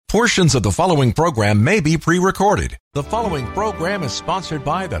Portions of the following program may be pre-recorded. The following program is sponsored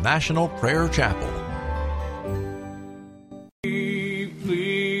by the National Prayer Chapel.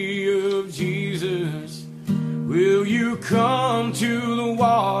 Deeply of Jesus, will you come to the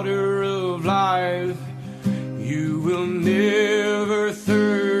water of life? You will never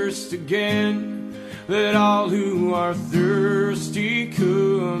thirst again. Let all who are thirsty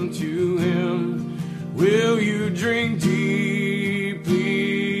come to him. Will you drink deeply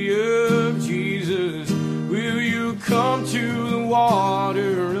of Jesus? Will you come to the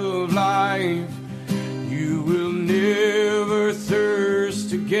water of life? You will never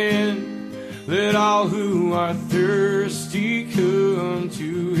thirst again. Let all who are thirsty come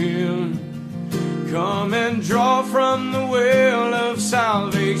to him. Come and draw from the well of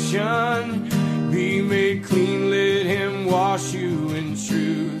salvation. Be made clean, let him wash you in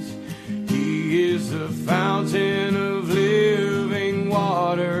truth. He is the fountain of living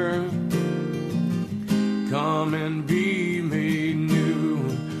water. Come and be made new.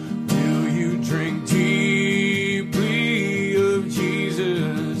 Will you drink deeply of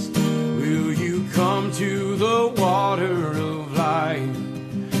Jesus? Will you come to the water of life?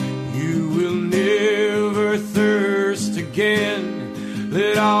 You will never thirst again.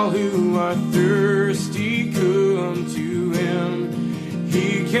 Let all who are thirsty come to him.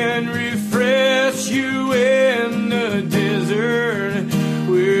 He can refresh you in the desert,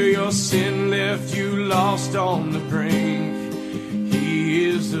 where your sin left you lost on the brink. He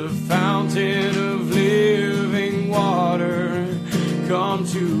is the fountain of living water. Come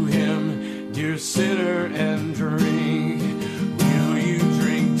to him, dear sinner, and drink. Will you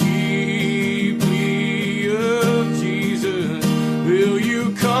drink deeply of Jesus? Will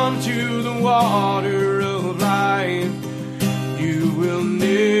you come to the water of life? You will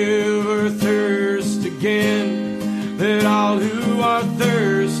never thirst again. Let all who are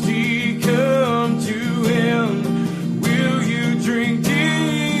thirsty come to him. Will you drink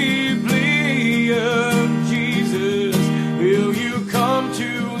deeply of Jesus? Will you come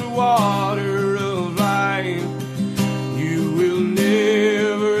to the water of life? You will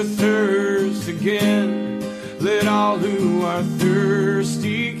never thirst again. Let all who are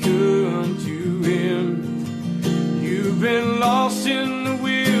thirsty come to him. You've been lost in the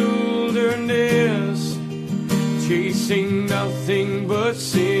wilderness, chasing nothing but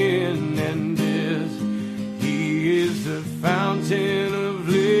sin and death. He is the fountain of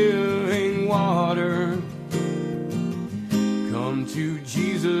living water. Come to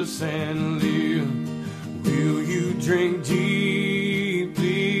Jesus and live. Will you drink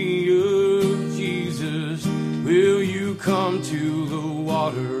deeply of Jesus? Will you come to the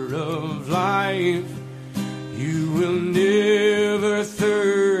water of life? You will never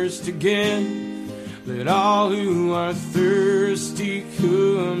thirst again. Let all who are thirsty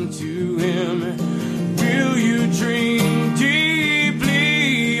come to him. Will you drink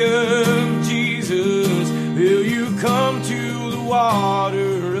deeply of Jesus? Will you come to the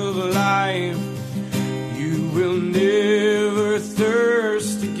water of life? You will never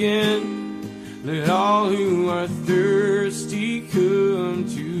thirst again. Let all who are thirsty come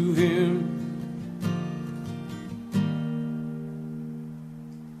to him.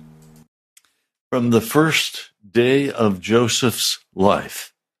 From the first day of Joseph's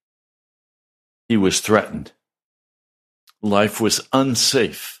life, he was threatened. Life was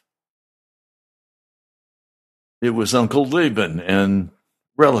unsafe. It was Uncle Laban and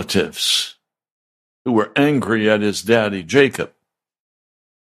relatives who were angry at his daddy, Jacob.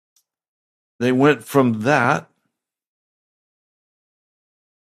 They went from that,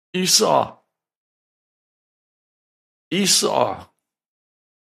 Esau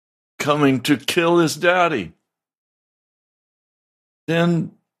coming to kill his daddy.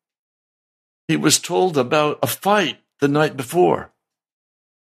 Then he was told about a fight the night before,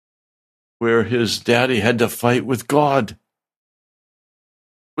 where his daddy had to fight with God. It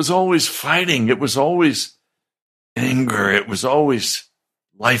was always fighting. It was always anger. It was always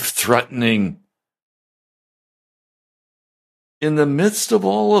life-threatening. In the midst of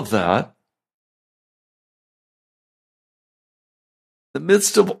all of that,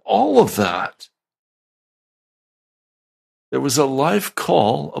 there was a life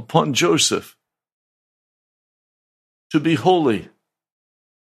call upon Joseph to be holy,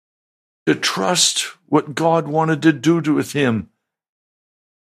 to trust what God wanted to do with him.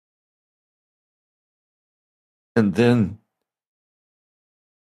 And then,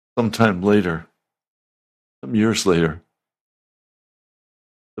 sometime later, some years later,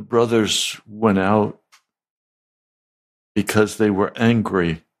 the brothers went out because they were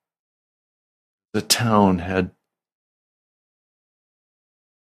angry. The town had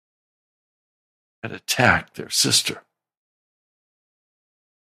had attacked their sister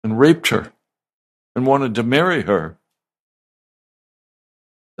and raped her and wanted to marry her.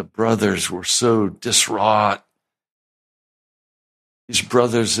 The brothers were so distraught. These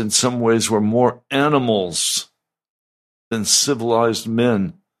brothers, in some ways, were more animals than civilized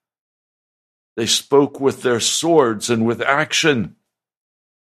men. They spoke with their swords and with action.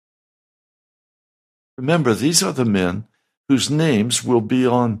 Remember, these are the men whose names will be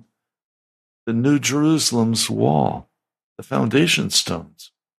on the New Jerusalem's wall, the foundation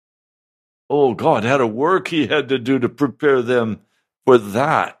stones. Oh, God had a work he had to do to prepare them for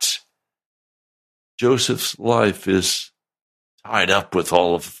that. Joseph's life is tied up with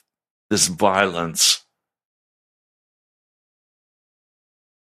all of this violence.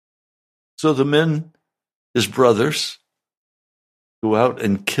 So the men, his brothers, go out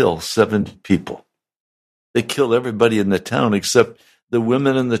and kill 70 people. They kill everybody in the town except the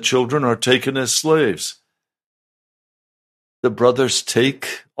women and the children are taken as slaves. The brothers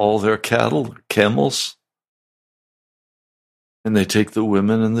take all their cattle, camels, and they take the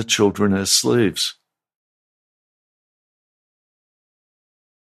women and the children as slaves.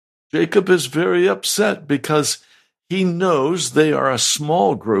 Jacob is very upset because he knows they are a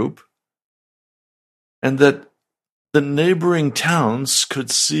small group and that the neighboring towns could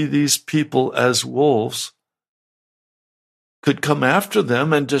see these people as wolves, could come after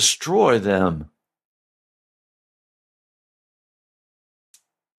them and destroy them.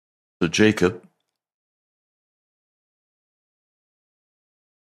 So Jacob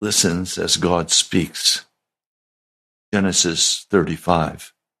listens as God speaks. Genesis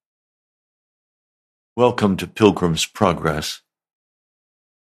 35. Welcome to Pilgrim's Progress.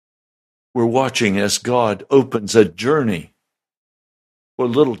 We're watching as God opens a journey for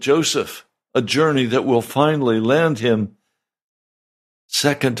little Joseph, a journey that will finally land him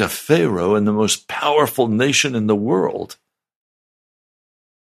second to Pharaoh in the most powerful nation in the world,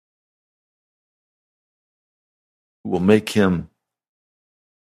 will make him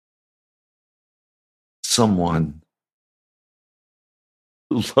someone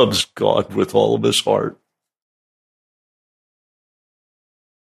who loves God with all of his heart.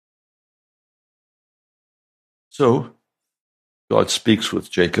 So, God speaks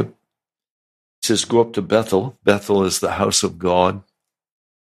with Jacob. He says, go up to Bethel. Bethel is the house of God.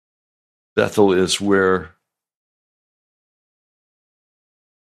 Bethel is where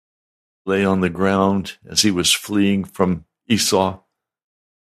lay on the ground as he was fleeing from Esau.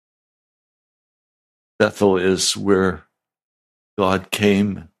 Bethel is where God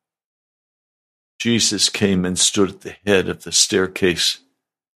came. Jesus came and stood at the head of the staircase,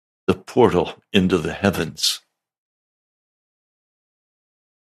 the portal into the heavens.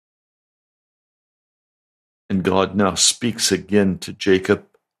 And God now speaks again to Jacob.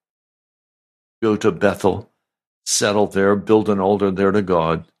 Go to Bethel, settle there, build an altar there to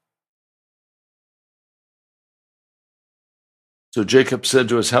God. So Jacob said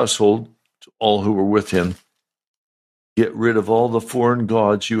to his household, to all who were with him, get rid of all the foreign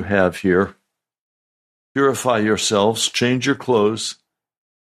gods you have here. Purify yourselves, change your clothes,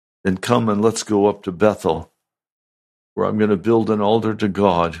 then come and let's go up to Bethel, where I'm going to build an altar to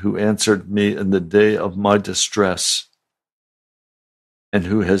God who answered me in the day of my distress and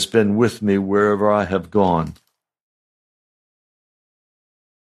who has been with me wherever I have gone.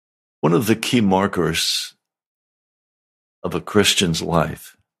 One of the key markers of a Christian's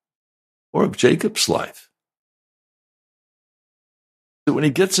life, or of Jacob's life, that when he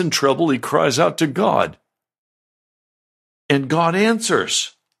gets in trouble, he cries out to God, and God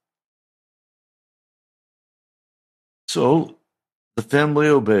answers. So the family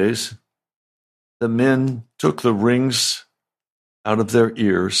obeys. The men took the rings out of their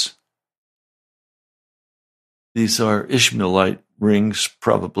ears. These are Ishmaelite rings,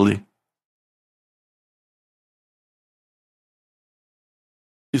 probably.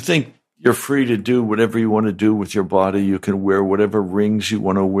 You think you're free to do whatever you want to do with your body. You can wear whatever rings you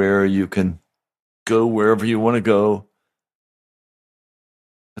want to wear. You can go wherever you want to go.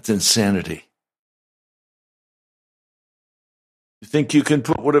 That's insanity. You think you can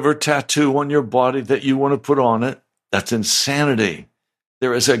put whatever tattoo on your body that you want to put on it. That's insanity.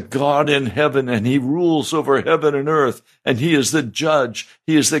 There is a God in heaven, and he rules over heaven and earth, and he is the judge.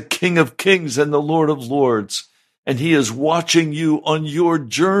 He is the King of kings and the Lord of lords, and he is watching you on your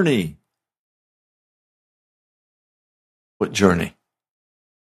journey. What journey?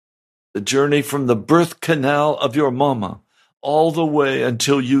 The journey from the birth canal of your mama all the way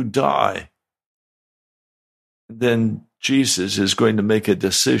until you die. Then Jesus is going to make a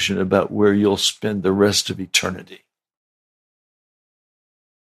decision about where you'll spend the rest of eternity.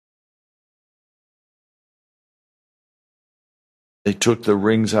 They took the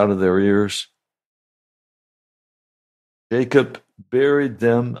rings out of their ears. Jacob buried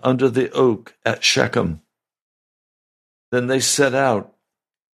them under the oak at Shechem. Then they set out,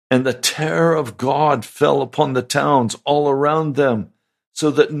 and the terror of God fell upon the towns all around them, so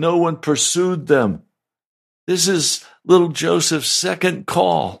that no one pursued them. This is little Joseph's second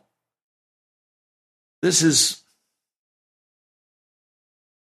call. This is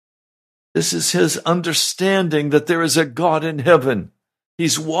his understanding that there is a God in heaven.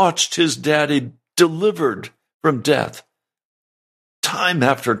 He's watched his daddy delivered from death time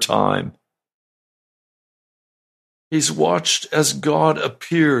after time. He's watched as God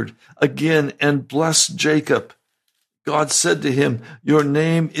appeared again and blessed Jacob. God said to him, "Your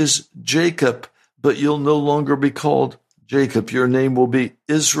name is Jacob, but you'll no longer be called Jacob. Your name will be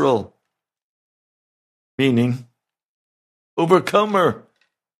Israel," meaning overcomer.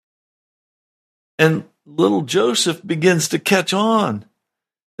 And little Joseph begins to catch on.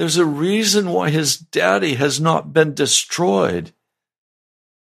 There's a reason why his daddy has not been destroyed.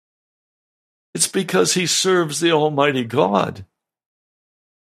 It's because he serves the Almighty God.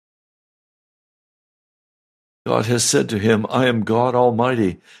 God has said to him, "I am God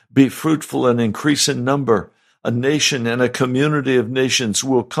Almighty. Be fruitful and increase in number. A nation and a community of nations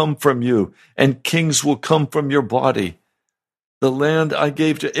will come from you, and kings will come from your body. The land I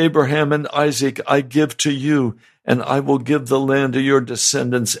gave to Abraham and Isaac I give to you, and I will give the land to your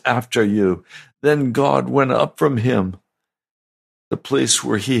descendants after you." Then God went up from him, the place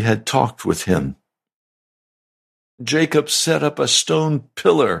where he had talked with him. Jacob set up a stone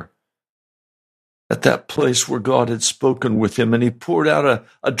pillar at that place where God had spoken with him, and he poured out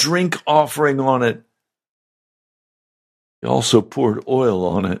a drink offering on it. He also poured oil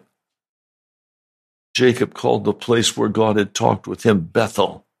on it. Jacob called the place where God had talked with him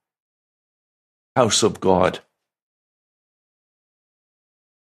Bethel, house of God.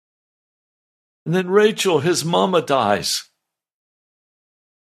 And then Rachel, his mama, dies,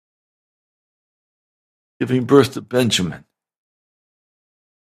 giving birth to Benjamin.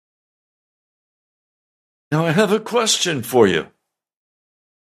 Now I have a question for you.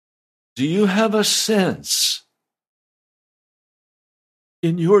 Do you have a sense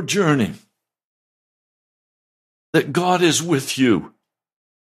in your journey that God is with you?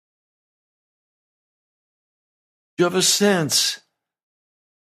 Do you have a sense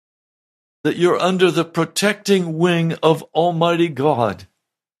that you're under the protecting wing of Almighty God?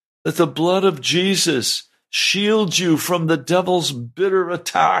 That the blood of Jesus shields you from the devil's bitter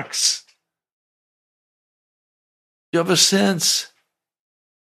attacks? Do you have a sense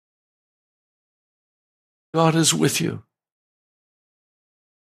God is with you?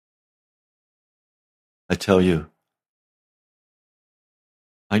 I tell you,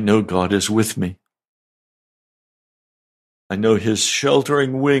 I know God is with me. I know his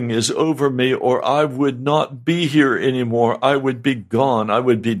sheltering wing is over me, or I would not be here anymore. I would be gone. I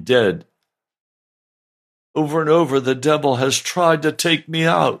would be dead. Over and over, the devil has tried to take me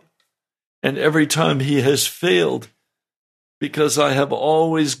out, and every time he has failed, because I have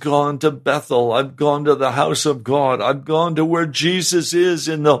always gone to Bethel. I've gone to the house of God. I've gone to where Jesus is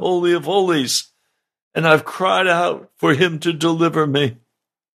in the Holy of Holies, and I've cried out for him to deliver me.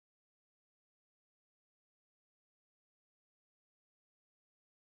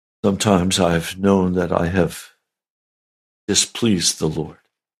 Sometimes I've known that I have displeased the Lord.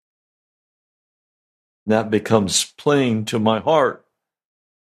 That becomes plain to my heart.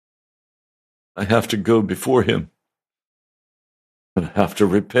 I have to go before him, and I have to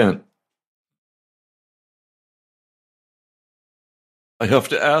repent. I have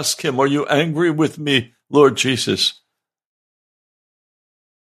to ask him, "Are you angry with me, Lord Jesus?"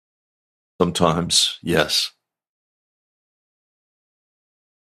 Sometimes, yes.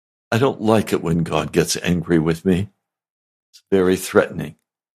 I don't like it when God gets angry with me. It's very threatening,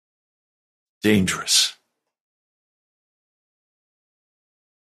 dangerous.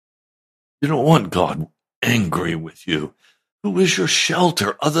 You don't want God angry with you. Who is your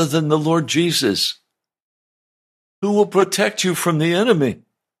shelter other than the Lord Jesus? Who will protect you from the enemy?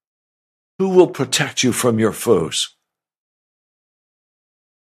 Who will protect you from your foes?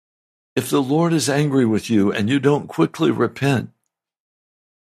 If the Lord is angry with you and you don't quickly repent,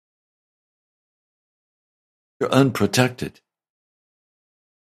 you're unprotected.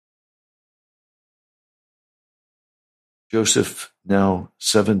 Joseph, now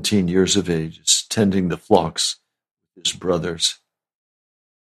 17 years of age, is tending the flocks with his brothers.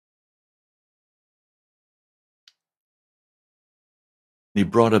 He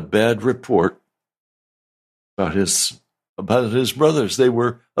brought a bad report about his brothers. They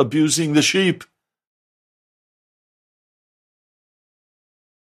were abusing the sheep.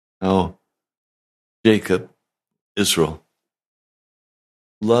 how Jacob, Israel,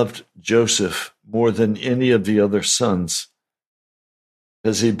 loved Joseph more than any of the other sons,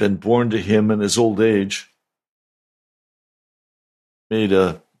 because he'd been born to him in his old age, made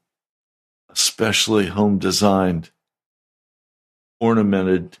a specially home-designed,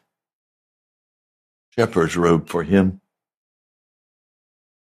 ornamented shepherd's robe for him.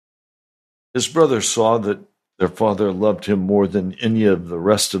 His brothers saw that their father loved him more than any of the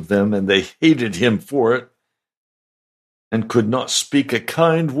rest of them, and they hated him for it and could not speak a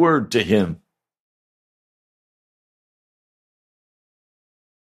kind word to him.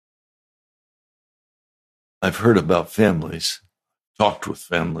 I've heard about families, talked with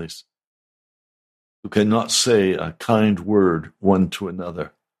families, who cannot say a kind word one to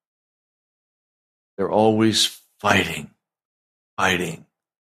another. They're always fighting.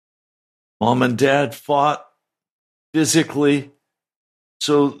 Mom and dad fought physically,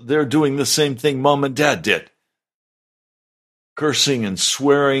 so they're doing the same thing mom and dad did. Cursing and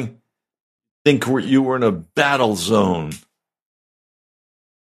swearing. Think you were in a battle zone.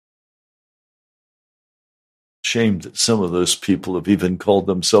 Shame that some of those people have even called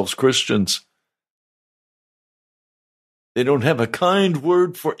themselves Christians. They don't have a kind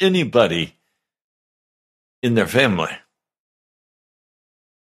word for anybody in their family.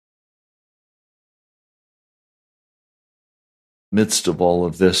 Midst of all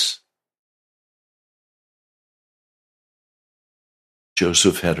of this,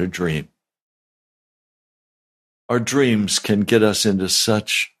 Joseph had a dream. Our dreams can get us into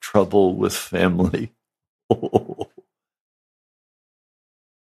such trouble with family.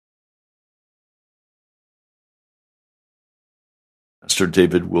 Pastor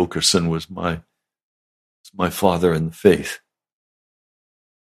David Wilkerson was my father in the faith.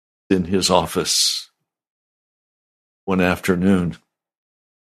 In his office one afternoon,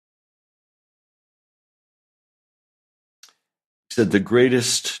 he said, the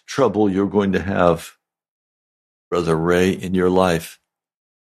greatest trouble you're going to have, Brother Ray, in your life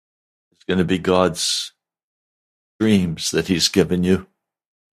is going to be God's dreams that he's given you.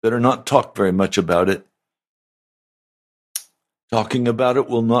 Better not talk very much about it. Talking about it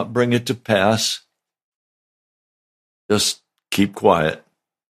will not bring it to pass. Just keep quiet.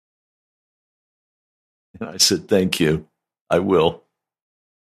 And I said, thank you. I will.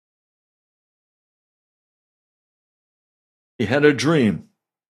 He had a dream.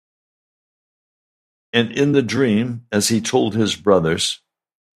 And in the dream, as he told his brothers,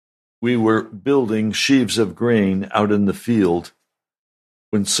 we were building sheaves of grain out in the field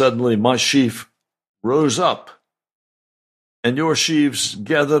when suddenly my sheaf rose up and your sheaves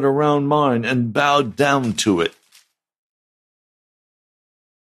gathered around mine and bowed down to it.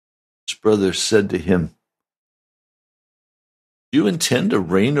 His brothers said to him, do you intend to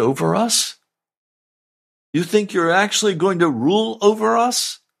reign over us? You think you're actually going to rule over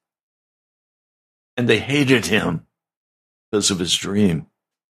us? And they hated him because of his dream.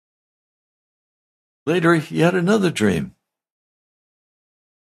 Later, he had another dream.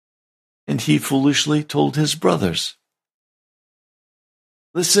 And he foolishly told his brothers.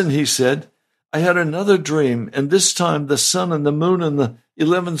 Listen, he said, I had another dream, and this time the sun and the moon and the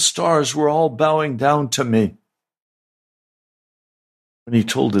 11 stars were all bowing down to me. When he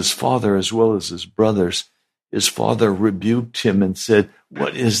told his father as well as his brothers, his father rebuked him and said,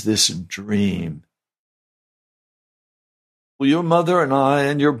 what is this dream? Will your mother and I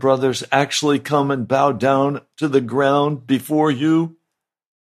and your brothers actually come and bow down to the ground before you?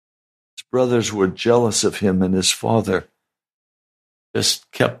 His brothers were jealous of him, and his father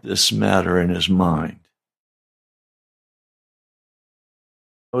just kept this matter in his mind.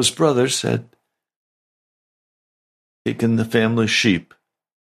 His brothers had taken the family sheep,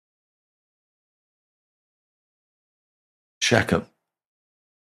 Shechem.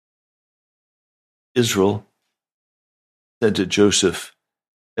 Israel said to Joseph,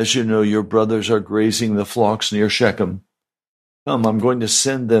 as you know, your brothers are grazing the flocks near Shechem. Come, I'm going to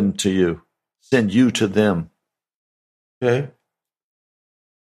send you to them. Okay?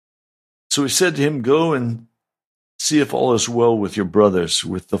 So he said to him, go and see if all is well with your brothers,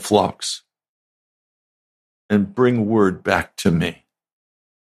 with the flocks, and bring word back to me.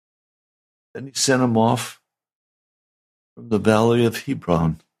 Then he sent him off from the valley of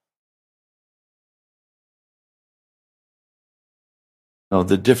Hebron. Now,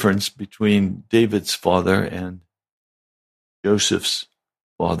 the difference between David's father and Joseph's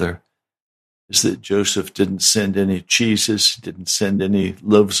father is that Joseph didn't send any cheeses, didn't send any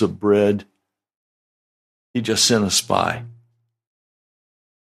loaves of bread. He just sent a spy.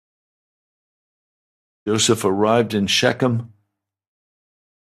 Joseph arrived in Shechem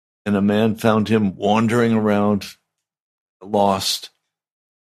and a man found him wandering around, lost.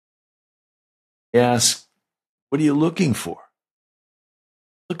 He asked, "What are you looking for?"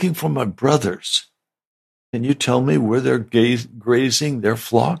 "Looking for my brothers. Can you tell me where they're grazing their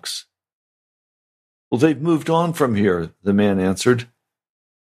flocks?" "Well, they've moved on from here," the man answered.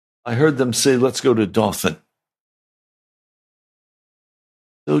 "I heard them say, 'Let's go to Dothan.'"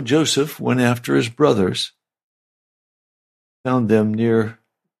 So Joseph went after his brothers, found them near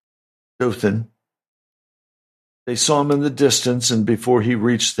Dothan. They saw him in the distance, and before he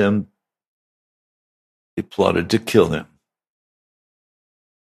reached them, they plotted to kill him.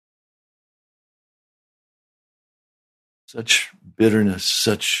 Such bitterness,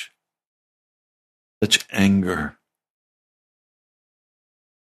 such anger.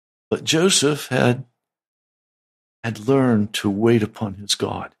 But Joseph had learned to wait upon his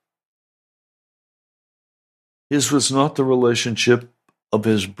God. His was not the relationship of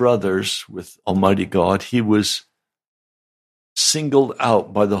his brothers with Almighty God. He was singled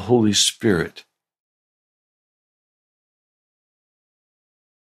out by the Holy Spirit.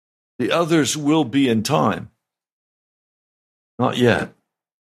 The others will be in time. Not yet.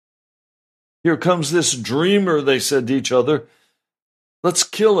 "Here comes this dreamer," they said to each other. "Let's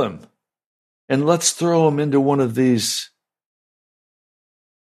kill him, and let's throw him into one of these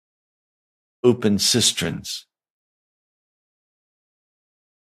open cisterns."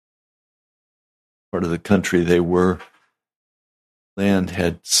 Part of the country they were, land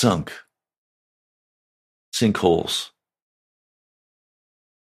had sunk, sinkholes.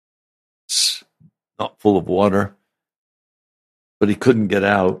 It's not full of water, but he couldn't get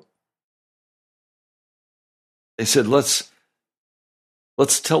out. They said, let's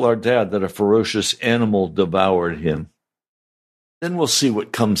tell our dad that a ferocious animal devoured him. Then we'll see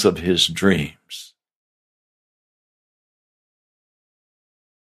what comes of his dreams.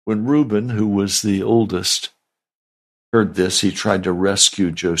 When Reuben, who was the oldest, heard this, he tried to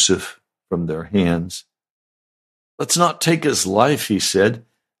rescue Joseph from their hands. "Let's not take his life," he said.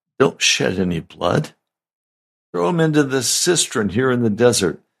 "Don't shed any blood. Throw him into the cistern here in the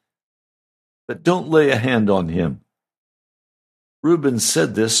desert, but don't lay a hand on him." Reuben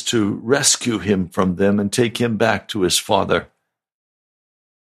said this to rescue him from them and take him back to his father.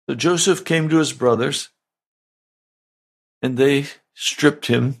 So Joseph came to his brothers, and they stripped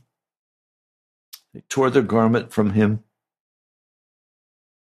him. They tore the garment from him,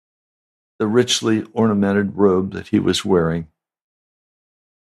 the richly ornamented robe that he was wearing.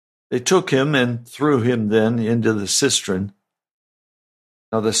 They took him and threw him then into the cistern.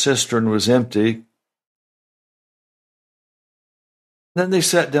 Now the cistern was empty. Then they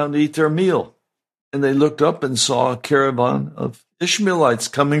sat down to eat their meal, and they looked up and saw a caravan of Ishmaelites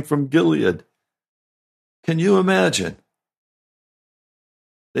coming from Gilead. Can you imagine?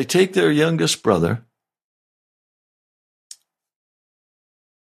 They take their youngest brother,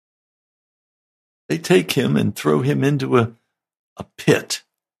 they take him and throw him into a pit,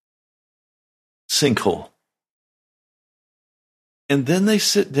 sinkhole. And then they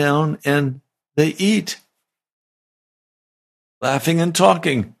sit down and they eat, laughing and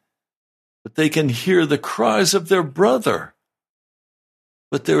talking, but they can hear the cries of their brother.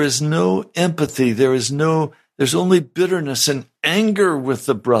 But there is no empathy. There's only bitterness and anger with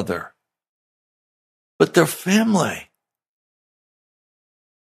the brother. But they're family.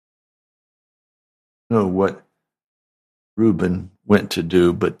 Know what Reuben went to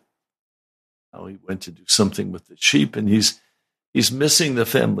do, but how he went to do something with the sheep, and he's missing the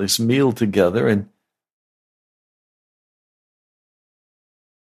family's meal together, and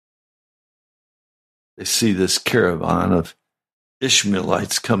they see this caravan of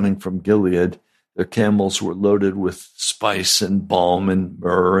Ishmaelites coming from Gilead. Their camels were loaded with spice and balm and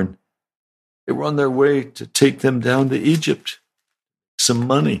myrrh, and they were on their way to take them down to Egypt. Some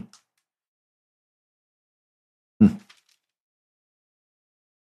money.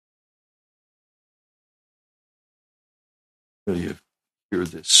 So you hear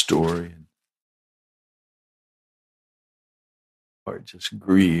this story, and heart just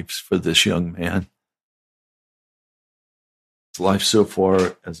grieves for this young man. His life so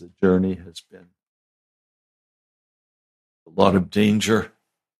far as a journey has been a lot of danger.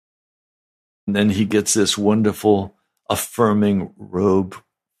 And then he gets this wonderful, affirming robe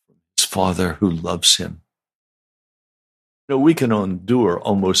from his father who loves him. You know, we can endure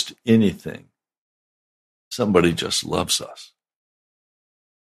almost anything. Somebody just loves us.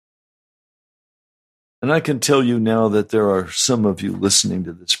 And I can tell you now that there are some of you listening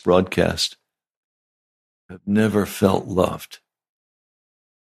to this broadcast who have never felt loved.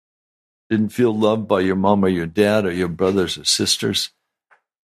 Didn't feel loved by your mom or your dad or your brothers or sisters.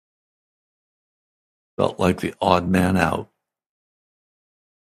 felt like the odd man out.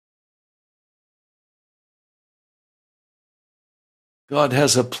 God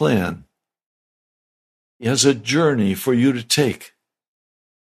has a plan. He has a journey for you to take.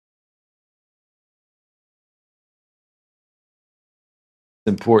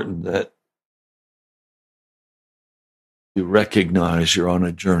 It's important that you recognize you're on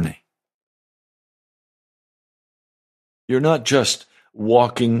a journey. You're not just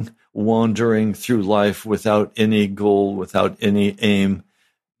wandering through life without any goal, without any aim.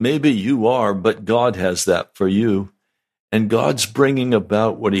 Maybe you are, but God has that for you. And God's bringing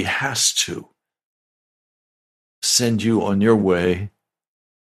about what he has to send you on your way,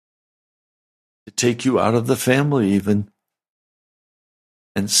 to take you out of the family even,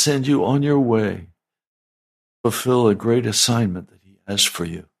 and send you on your way, fulfill a great assignment that he has for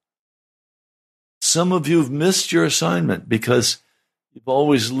you. Some of you have missed your assignment because you've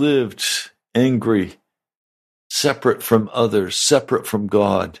always lived angry, separate from others, separate from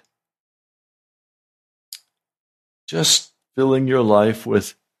God, just filling your life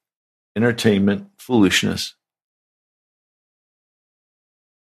with entertainment, foolishness.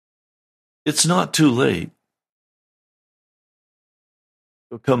 It's not too late.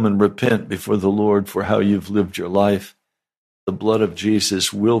 You'll come and repent before the Lord for how you've lived your life. The blood of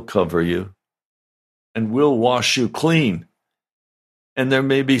Jesus will cover you and will wash you clean. And there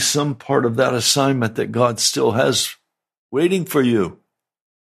may be some part of that assignment that God still has waiting for you.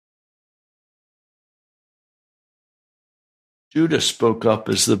 Judah spoke up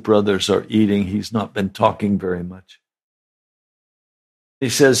as the brothers are eating. He's not been talking very much. He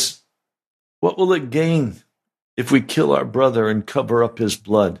says, "What will it gain if we kill our brother and cover up his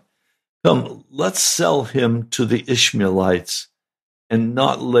blood? Come, let's sell him to the Ishmaelites and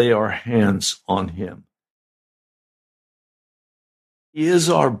not lay our hands on him. He is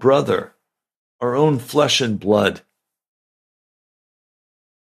our brother, our own flesh and blood."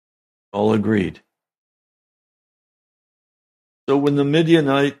 All agreed. So when the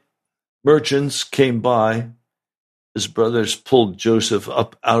Midianite merchants came by, his brothers pulled Joseph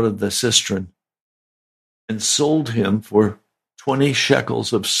up out of the cistern and sold him for 20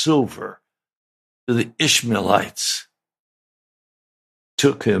 shekels of silver to the Ishmaelites.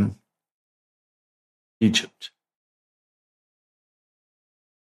 Took him to Egypt.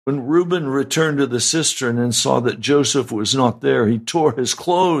 When Reuben returned to the cistern and saw that Joseph was not there, he tore his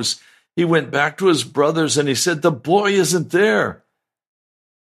clothes. He went back to his brothers and he said, "The boy isn't there.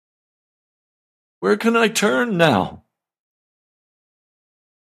 Where can I turn now?"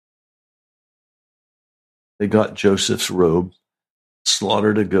 They got Joseph's robe,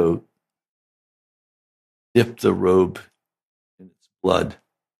 slaughtered a goat, dipped the robe in its blood,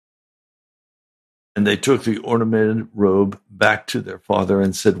 and they took the ornamented robe back to their father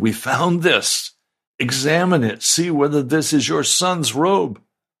and said, "We found this. Examine it. See whether this is your son's robe."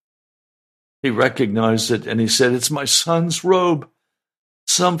 He recognized it and he said, "It's my son's robe.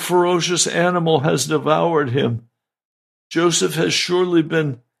 Some ferocious animal has devoured him. Joseph has surely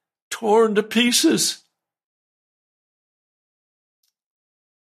been torn to pieces."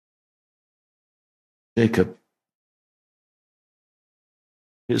 Jacob,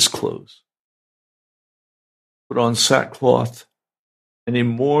 his clothes, put on sackcloth, and he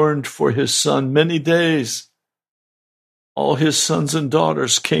mourned for his son many days. All his sons and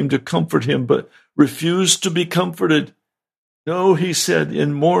daughters came to comfort him, but refused to be comforted. "No," he said,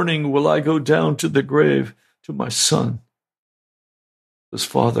 "in mourning will I go down to the grave to my son." His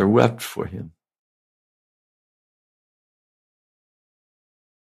father wept for him.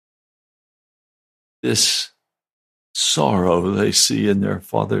 This sorrow they see in their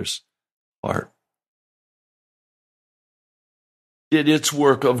father's heart did its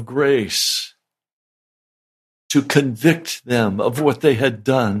work of grace to convict them of what they had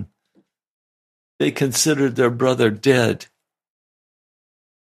done. They considered their brother dead,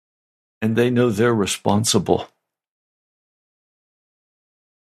 and they know they're responsible.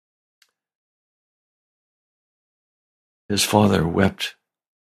 His father wept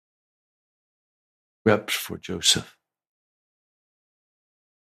for Joseph.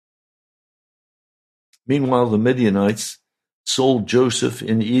 Meanwhile, the Midianites sold Joseph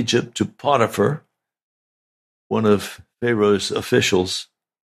in Egypt to Potiphar, one of Pharaoh's officials,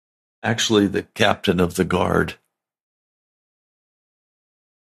 actually the captain of the guard.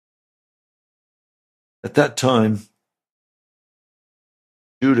 At that time,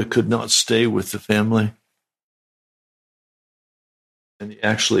 Judah could not stay with the family, and he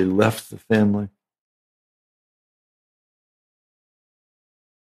actually left the family.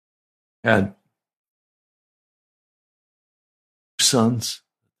 Had sons.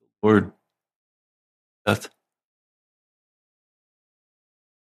 The Lord Beth?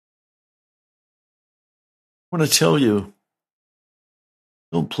 I want to tell you,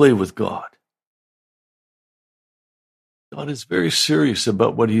 don't play with God. God is very serious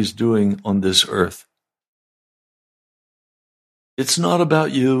about what he's doing on this earth. It's not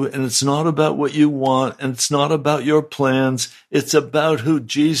about you, and it's not about what you want, and it's not about your plans. It's about who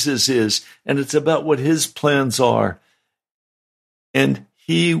Jesus is, and it's about what his plans are. And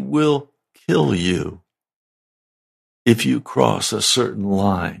he will kill you if you cross a certain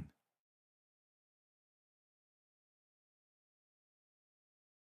line.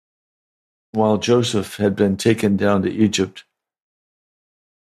 While Joseph had been taken down to Egypt,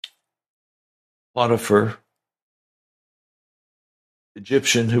 Potiphar,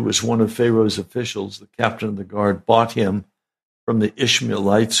 Egyptian, who was one of Pharaoh's officials, the captain of the guard, bought him from the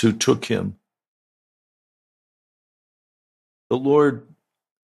Ishmaelites who took him. The Lord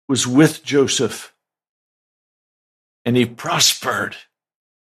was with Joseph, and he prospered.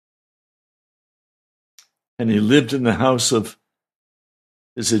 And he lived in the house of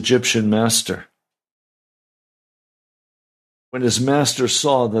his Egyptian master. When his master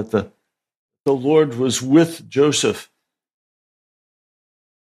saw that the Lord was with Joseph,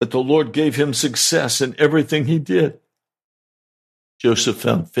 that the Lord gave him success in everything he did, Joseph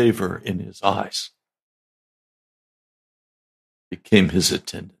found favor in his eyes, became his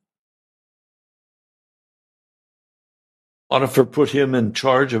attendant. Potiphar put him in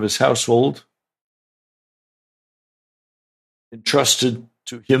charge of his household, entrusted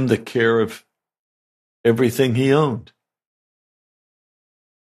to him the care of everything he owned.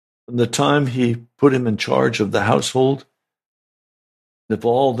 From the time he put him in charge of the household, of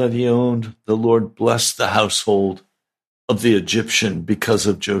all that he owned, the Lord blessed the household of the Egyptian because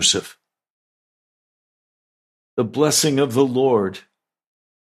of Joseph. The blessing of the Lord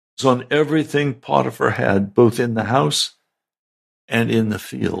was on everything Potiphar had, both in the house and in the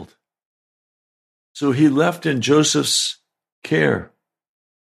field. So he left in Joseph's care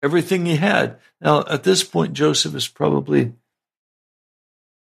everything he had. Now, at this point, Joseph is probably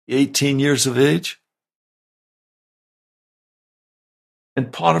 18 years of age.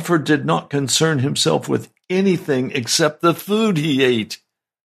 And Potiphar did not concern himself with anything except the food he ate.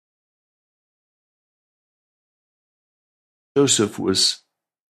 Joseph was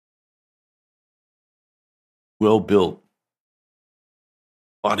well-built,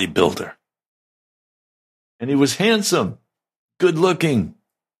 bodybuilder. And he was handsome, good-looking.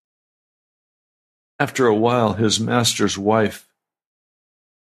 After a while, his master's wife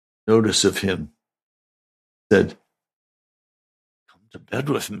noticed of him, said, "Come to bed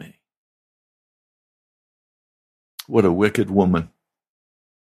with me." What a wicked woman.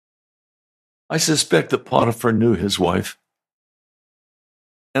 I suspect that Potiphar knew his wife,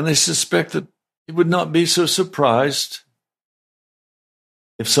 and I suspect that he would not be so surprised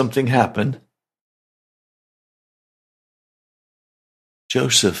if something happened.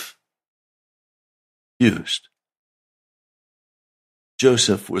 Joseph refused.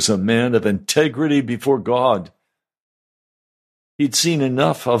 Joseph was a man of integrity before God. He'd seen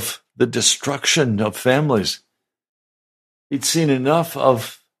enough of the destruction of families. He'd seen enough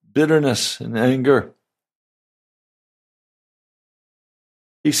of bitterness and anger.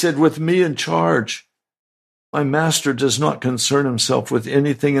 He said, "With me in charge, my master does not concern himself with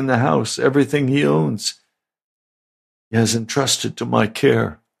anything in the house. Everything he owns, he has entrusted to my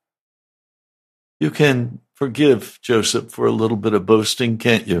care." You can forgive Joseph for a little bit of boasting,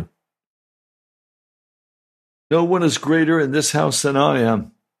 can't you? No one is greater in this house than I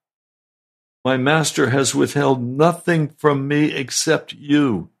am. My master has withheld nothing from me except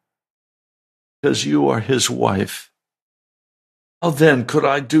you, because you are his wife. How then could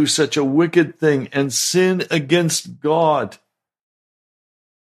I do such a wicked thing and sin against God?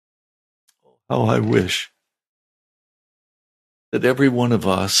 How I wish that every one of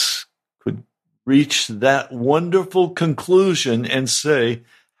us could reach that wonderful conclusion and say,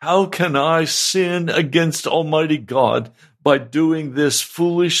 how can I sin against Almighty God by doing this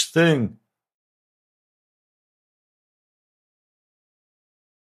foolish thing?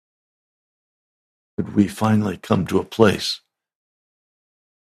 Could we finally come to a place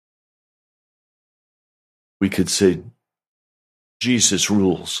we could say, Jesus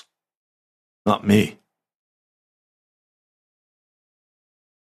rules, not me.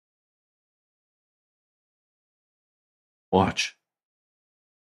 Watch.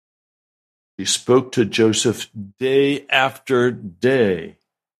 He spoke to Joseph day after day.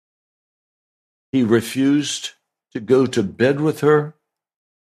 He refused to go to bed with her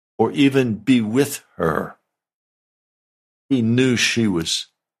or even be with her. He knew she was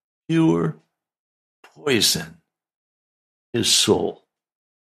pure, poison his soul.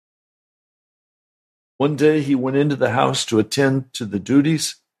 One day he went into the house to attend to the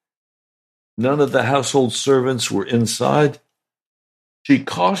duties. None of the household servants were inside. She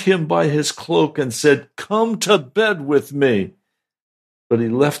caught him by his cloak and said, "Come to bed with me." But he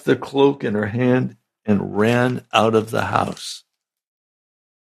left the cloak in her hand and ran out of the house.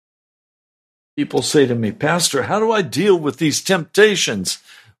 People say to me, "Pastor, how do I deal with these temptations?"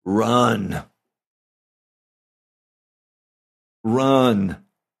 Run. Run.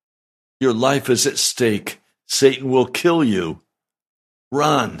 Your life is at stake. Satan will kill you.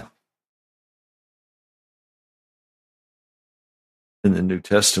 Run. In the New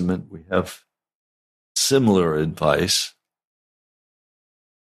Testament, we have similar advice.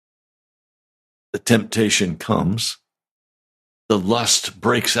 The temptation comes. The lust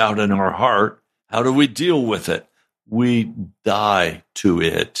breaks out in our heart. How do we deal with it? We die to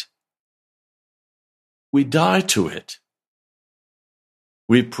it. We die to it.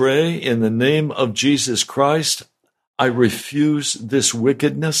 We pray in the name of Jesus Christ, I refuse this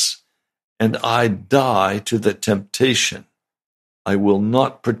wickedness and I die to the temptation. I will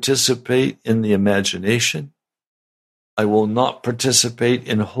not participate in the imagination. I will not participate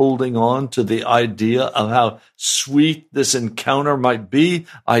in holding on to the idea of how sweet this encounter might be.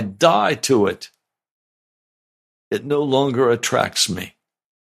 I die to it. It no longer attracts me.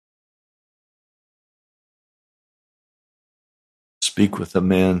 Speak with a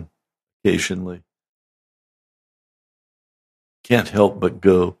man occasionally. Can't help but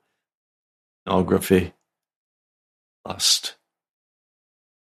go. Pornography, lust.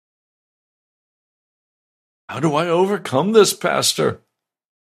 How do I overcome this, Pastor?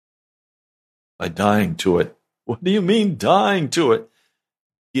 By dying to it. What do you mean dying to it?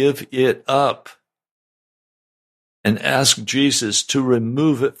 Give it up and ask Jesus to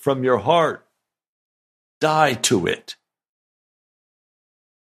remove it from your heart. Die to it.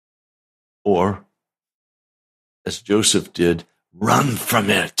 Or, as Joseph did, run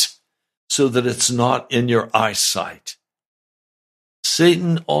from it so that it's not in your eyesight.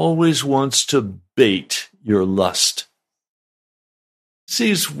 Satan always wants to bait your lust. He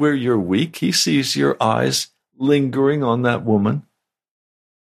sees where you're weak. He sees your eyes lingering on that woman.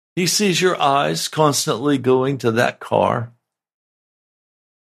 He sees your eyes constantly going to that car.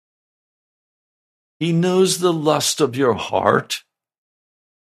 He knows the lust of your heart.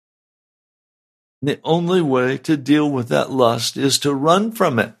 The only way to deal with that lust is to run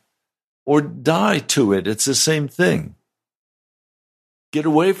from it or die to it. It's the same thing. Get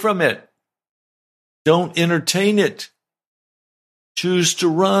away from it. Don't entertain it. Choose to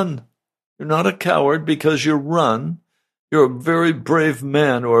run. You're not a coward because you run. You're a very brave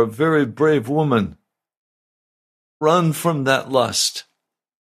man or a very brave woman. Run from that lust.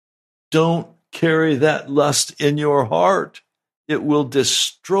 Don't carry that lust in your heart. It will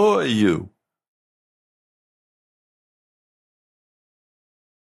destroy you.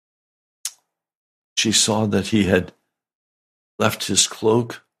 She saw that he had left his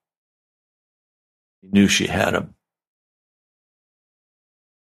cloak. He knew she had him.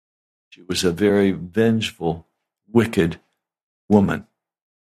 She was a very vengeful, wicked woman.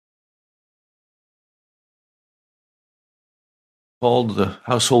 Called the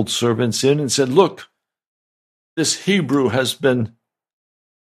household servants in and said, "Look, this Hebrew has been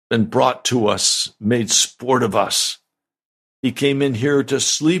brought to us, made sport of us. He came in here to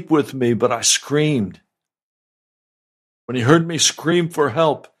sleep with me, but I screamed. When he heard me scream for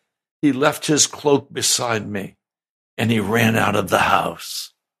help, he left his cloak beside me, and he ran out of the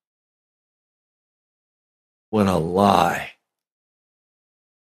house." What a lie.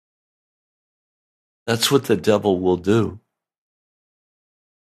 That's what the devil will do.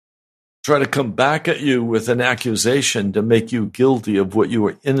 Try to come back at you with an accusation to make you guilty of what you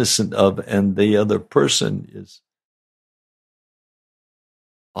were innocent of, and the other person is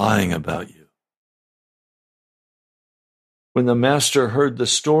lying about you. When the master heard the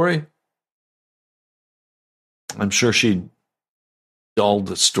story, I'm sure she dolled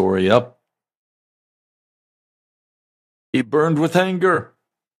the story up. He burned with anger.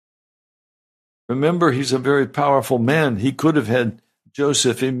 Remember, he's a very powerful man. He could have had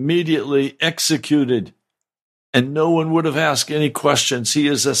Joseph immediately executed, and no one would have asked any questions. He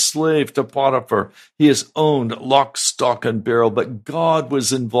is a slave to Potiphar. He is owned lock, stock, and barrel, but God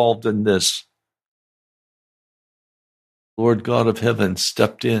was involved in this. Lord God of heaven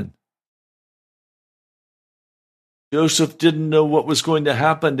stepped in. Joseph didn't know what was going to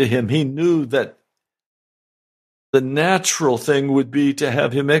happen to him. He knew that the natural thing would be to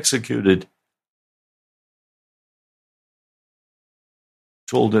have him executed.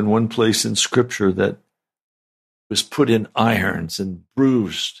 Told in one place in Scripture that was put in irons and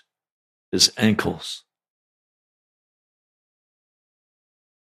bruised his ankles.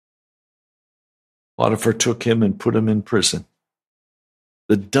 Potiphar took him and put him in prison.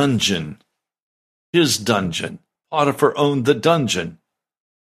 The dungeon, his dungeon. Potiphar owned the dungeon.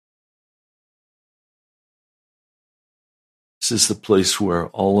 This is the place where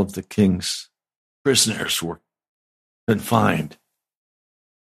all of the king's prisoners were confined.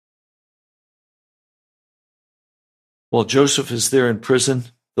 While Joseph is there in prison,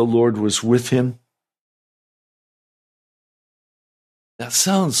 the Lord was with him. That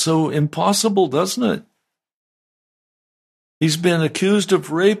sounds so impossible, doesn't it? He's been accused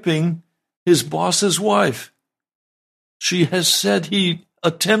of raping his boss's wife. She has said he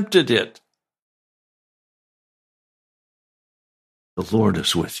attempted it. The Lord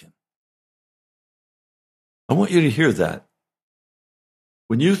is with him. I want you to hear that.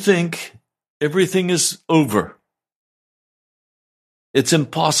 When you think everything is over, it's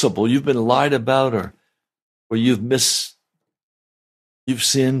impossible, you've been lied about or you've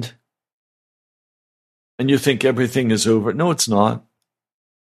sinned, and you think everything is over. No, it's not.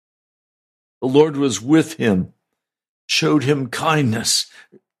 The Lord was with him, showed him kindness,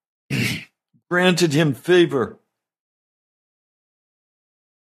 granted him favor.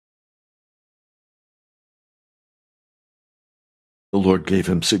 The Lord gave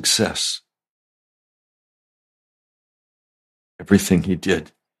him success. Everything he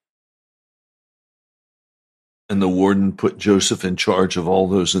did. And the warden put Joseph in charge of all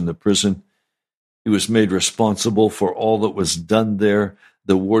those in the prison. He was made responsible for all that was done there.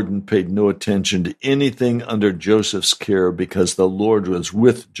 The warden paid no attention to anything under Joseph's care because the Lord was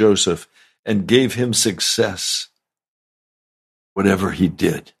with Joseph and gave him success, whatever he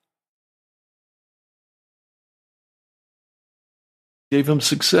did. Gave him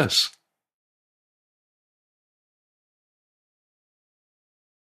success.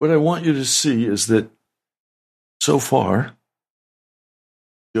 What I want you to see is that so far,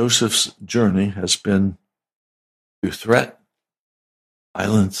 Joseph's journey has been through threat,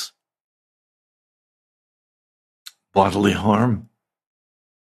 violence, bodily harm,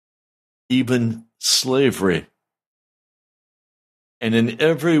 even slavery. And in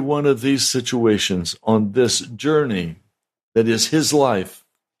every one of these situations on this journey that is his life,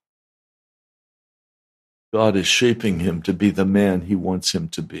 God is shaping him to be the man he wants him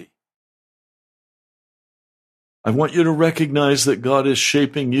to be. I want you to recognize that God is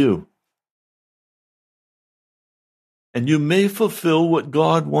shaping you. And you may fulfill what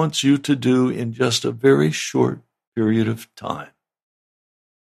God wants you to do in just a very short period of time.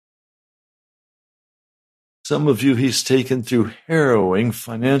 Some of you he's taken through harrowing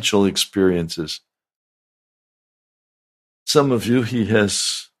financial experiences. Some of you he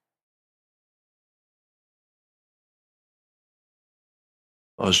has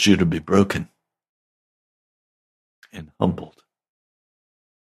caused you to be broken and humbled.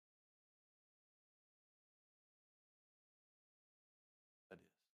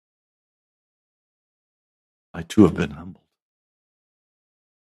 I too have been humbled.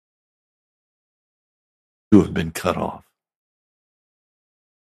 Too have been cut off.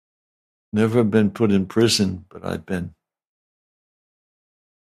 Never been put in prison, but I've been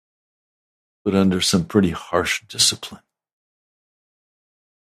put under some pretty harsh discipline.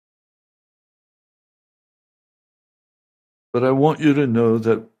 But I want you to know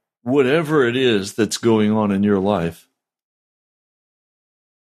that whatever it is that's going on in your life,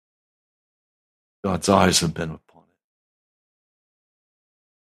 God's eyes have been upon it.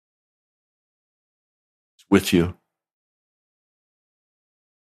 It's with you.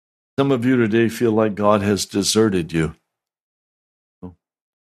 Some of you today feel like God has deserted you. I've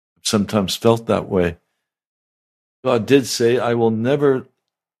sometimes felt that way. God did say, I will never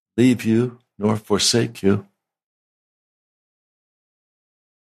leave you nor forsake you.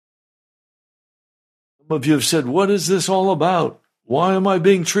 Some of you have said, what is this all about? Why am I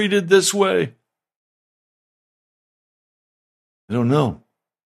being treated this way? I don't know.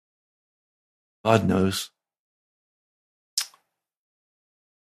 God knows.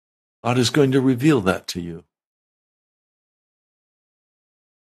 God is going to reveal that to you.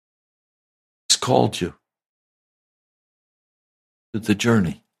 He's called you to the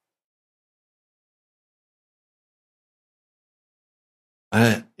journey.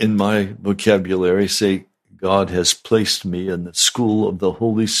 I, in my vocabulary, say God has placed me in the school of the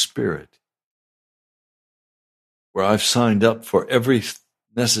Holy Spirit, where I've signed up for every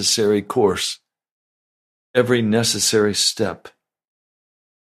necessary course, every necessary step,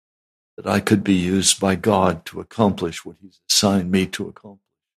 that I could be used by God to accomplish what He's assigned me to accomplish.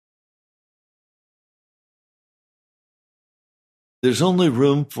 There's only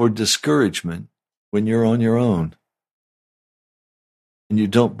room for discouragement when you're on your own and you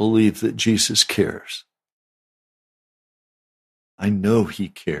don't believe that Jesus cares. I know he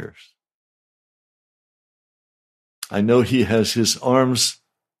cares. I know he has his arms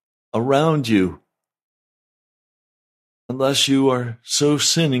around you. Unless you are so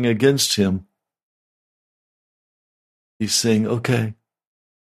sinning against him, he's saying, okay,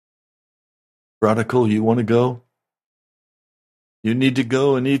 prodigal, you want to go? You need to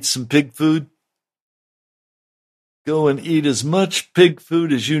go and eat some pig food? Go and eat as much pig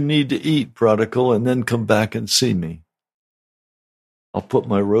food as you need to eat, prodigal, and then come back and see me. I'll put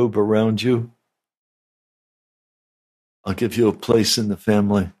my robe around you. I'll give you a place in the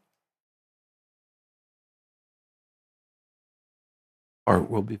family. Heart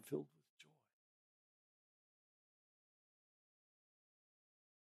will be filled with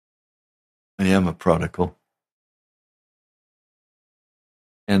joy. I am a prodigal.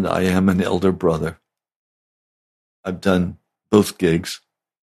 And I am an elder brother. I've done both gigs.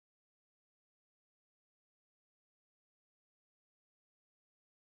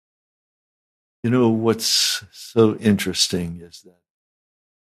 You know, what's so interesting is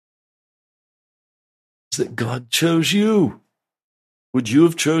that God chose you. Would you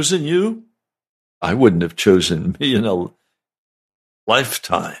have chosen you? I wouldn't have chosen me in a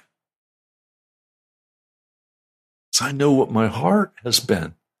lifetime. So I know what my heart has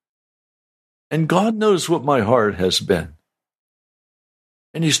been. And God knows what my heart has been.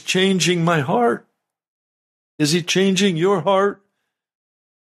 And he's changing my heart. Is he changing your heart?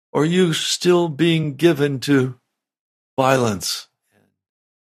 Or are you still being given to violence and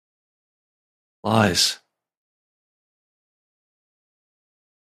lies,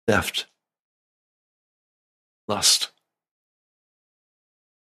 theft, lust?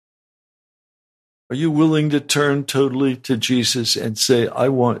 Are you willing to turn totally to Jesus and say, I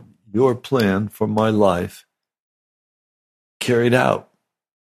want your plan for my life carried out?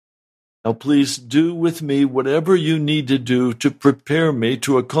 Now, please do with me whatever you need to do to prepare me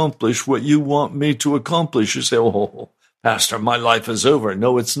to accomplish what you want me to accomplish. You say, oh, Pastor, my life is over.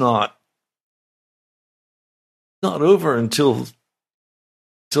 No, it's not. It's not over until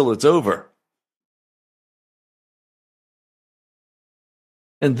it's over.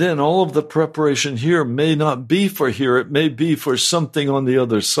 And then all of the preparation here may not be for here. It may be for something on the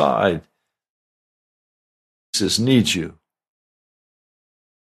other side. Jesus needs you.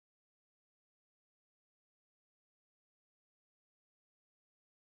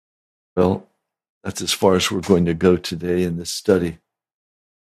 Well, that's as far as we're going to go today in this study.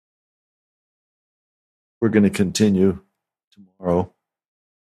 We're going to continue tomorrow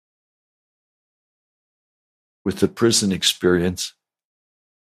with the prison experience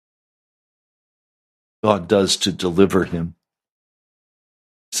God does to deliver him.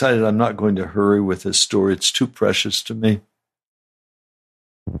 I decided I'm not going to hurry with this story. It's too precious to me.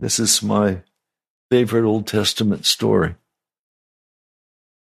 This is my favorite Old Testament story.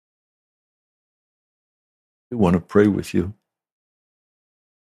 I want to pray with you.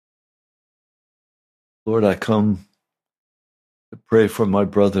 Lord, I come to pray for my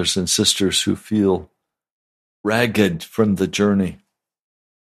brothers and sisters who feel ragged from the journey,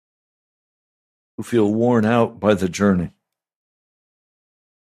 who feel worn out by the journey,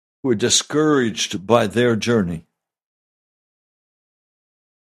 who are discouraged by their journey.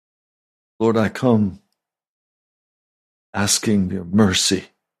 Lord, I come asking your mercy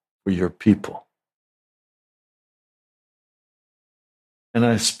for your people. And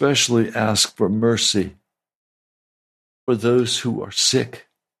I especially ask for mercy for those who are sick,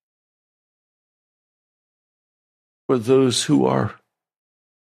 for those who are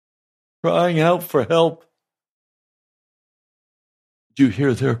crying out for help. Would you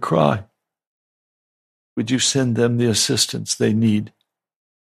hear their cry? Would you send them the assistance they need,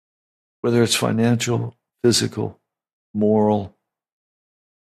 whether it's financial, physical, moral,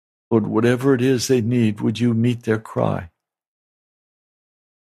 Lord, whatever it is they need, would you meet their cry?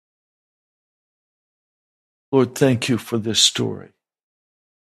 Lord, thank you for this story.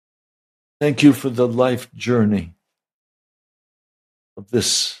 Thank you for the life journey of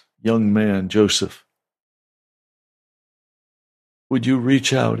this young man, Joseph. Would you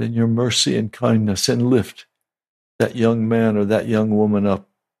reach out in your mercy and kindness and lift that young man or that young woman up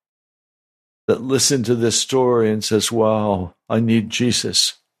that listened to this story and says, wow, I need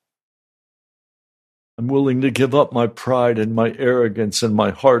Jesus. I'm willing to give up my pride and my arrogance and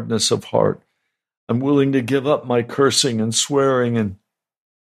my hardness of heart. I'm willing to give up my cursing and swearing and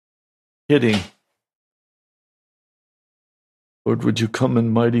hitting. Lord, would you come in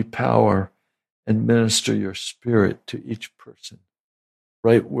mighty power and minister your spirit to each person?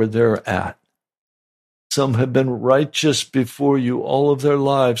 right where they're at. Some have been righteous before you all of their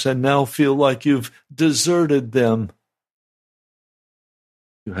lives and now feel like you've deserted them.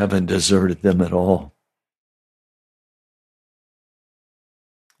 You haven't deserted them at all.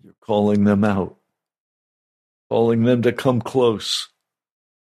 You're calling them out, calling them to come close.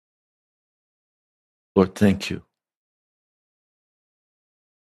 Lord, thank you.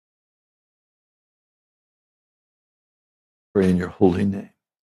 Pray in your holy name.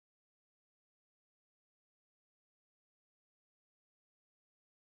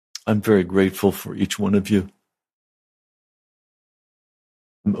 I'm very grateful for each one of you.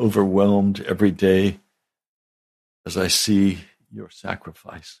 I'm overwhelmed every day as I see your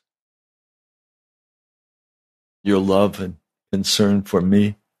sacrifice, your love and concern for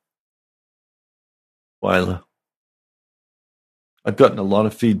me. Twyla, I've gotten a lot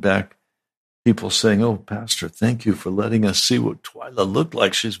of feedback. People saying, "Oh, Pastor, thank you for letting us see what Twyla looked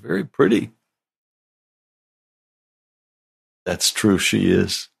like. She's very pretty." That's true, she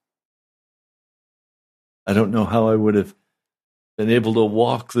is. I don't know how I would have been able to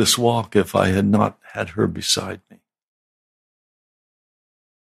walk this walk if I had not had her beside me.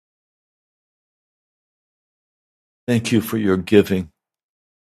 Thank you for your giving.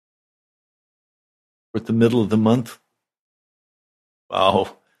 We're at the middle of the month.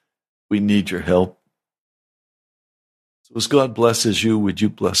 Wow, we need your help. So as God blesses you, would you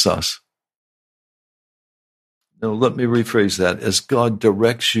bless us? No, let me rephrase that. As God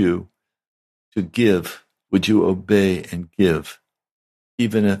directs you to give, would you obey and give,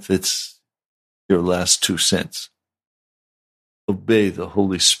 even if it's your last 2 cents? Obey the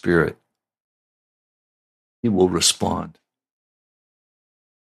Holy Spirit. He will respond.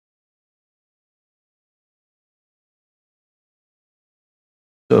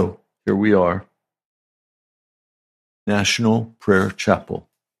 So here we are, National Prayer Chapel,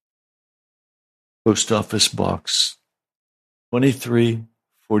 Post Office Box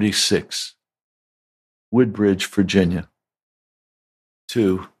 2346, Woodbridge, Virginia,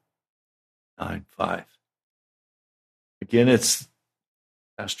 295. Again, it's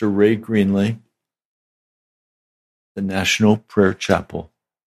Pastor Ray Greenley, the National Prayer Chapel,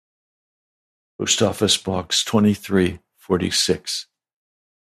 Post Office Box 2346,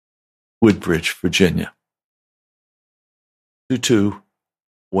 Woodbridge, Virginia,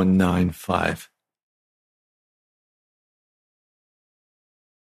 22195.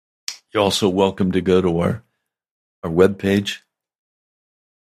 You're also welcome to go to our webpage,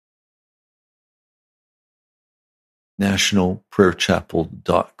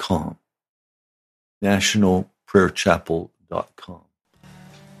 nationalprayerchapel.com. nationalprayerchapel.com.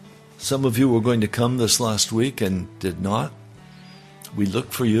 Some of you were going to come this last week and did not. We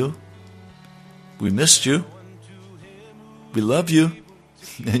looked for you. We missed you. We love you.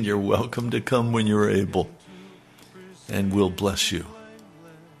 And you're welcome to come when you're able. And we'll bless you.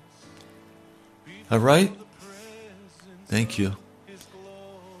 All right? Thank you.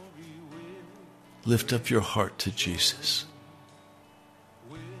 Lift up your heart to Jesus.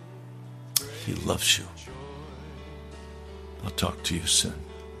 He loves you. I'll talk to you soon.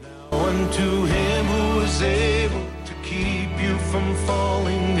 Unto him who is able to keep you from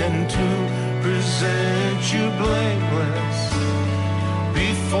falling and to present you blameless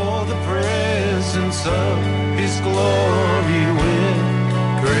before the presence of his glory.